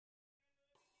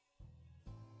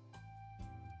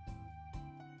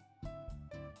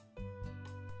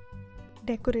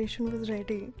decoration was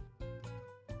ready.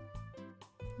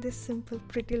 This simple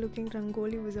pretty looking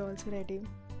rangoli was also ready.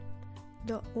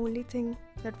 The only thing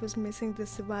that was missing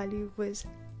this Diwali was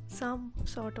some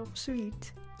sort of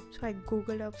sweets. So I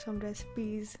googled up some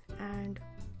recipes and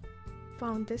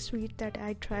found this sweet that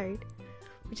I tried,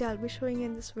 which I'll be showing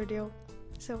in this video.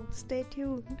 So stay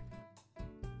tuned.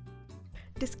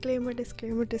 Disclaimer,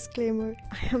 disclaimer, disclaimer.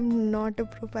 I am not a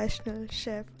professional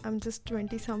chef. I'm just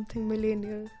 20-something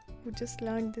millennial who just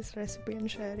learned this recipe and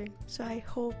sharing. So I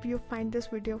hope you find this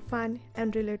video fun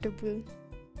and relatable.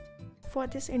 For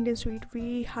this Indian sweet,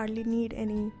 we hardly need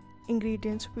any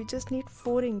ingredients. We just need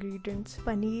 4 ingredients: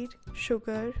 paneer,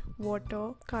 sugar, water,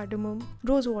 cardamom,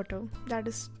 rose water. That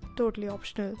is totally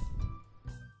optional.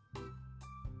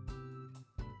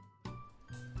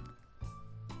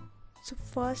 So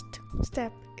first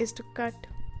step is to cut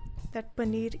that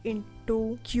paneer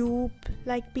into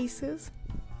cube-like pieces.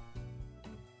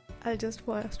 I'll just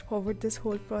fast forward this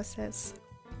whole process.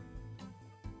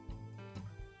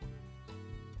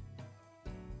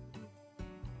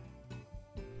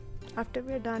 After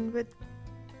we're done with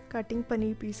cutting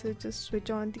paneer pieces, just switch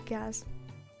on the gas.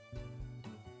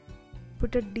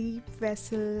 Put a deep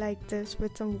vessel like this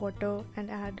with some water and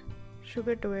add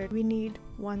sugar to it. We need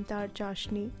 1 tar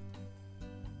chashni.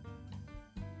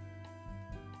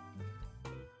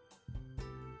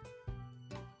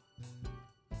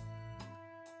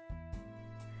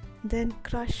 Then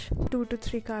crush 2 to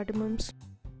 3 cardamoms.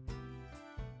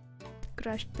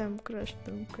 Crush them, crush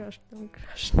them, crush them,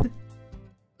 crush them.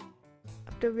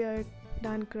 After we are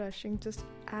done crushing, just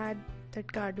add that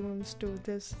cardamoms to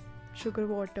this sugar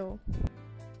water.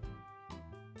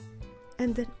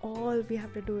 And then all we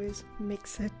have to do is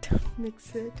mix it,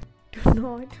 mix it. Do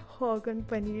not hog on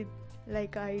paneer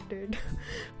like I did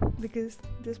because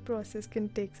this process can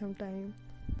take some time.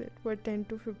 But for 10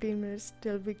 to 15 minutes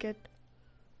till we get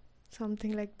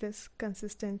something like this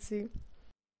consistency.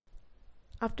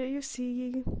 After you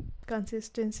see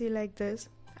consistency like this,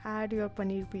 add your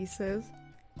paneer pieces.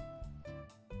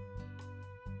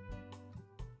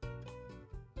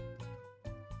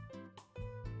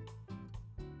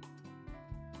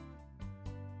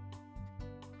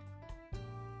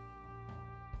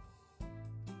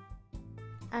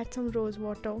 Add some rose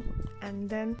water and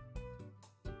then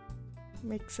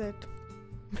mix it,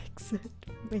 mix it,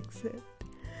 mix it.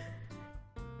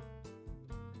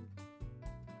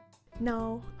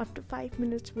 Now after 5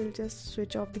 minutes we'll just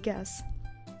switch off the gas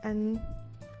and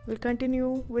we'll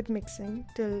continue with mixing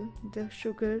till the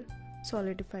sugar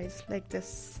solidifies like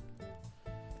this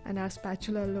and our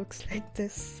spatula looks like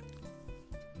this.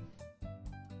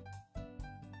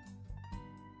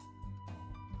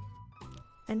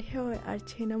 And here our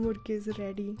Chena Murki is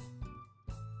ready.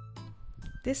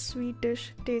 This sweet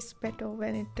dish tastes better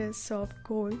when it is served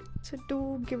cold, so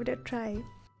do give it a try.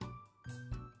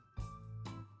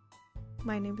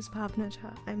 My name is Bhawna.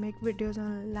 I make videos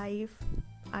on life,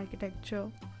 architecture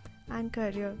and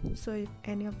career, so if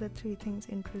any of the 3 things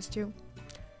interest you,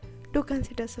 do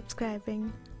consider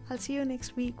subscribing. I'll see you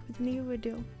next week with a new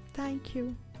video. Thank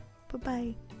you.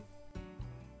 Bye-bye.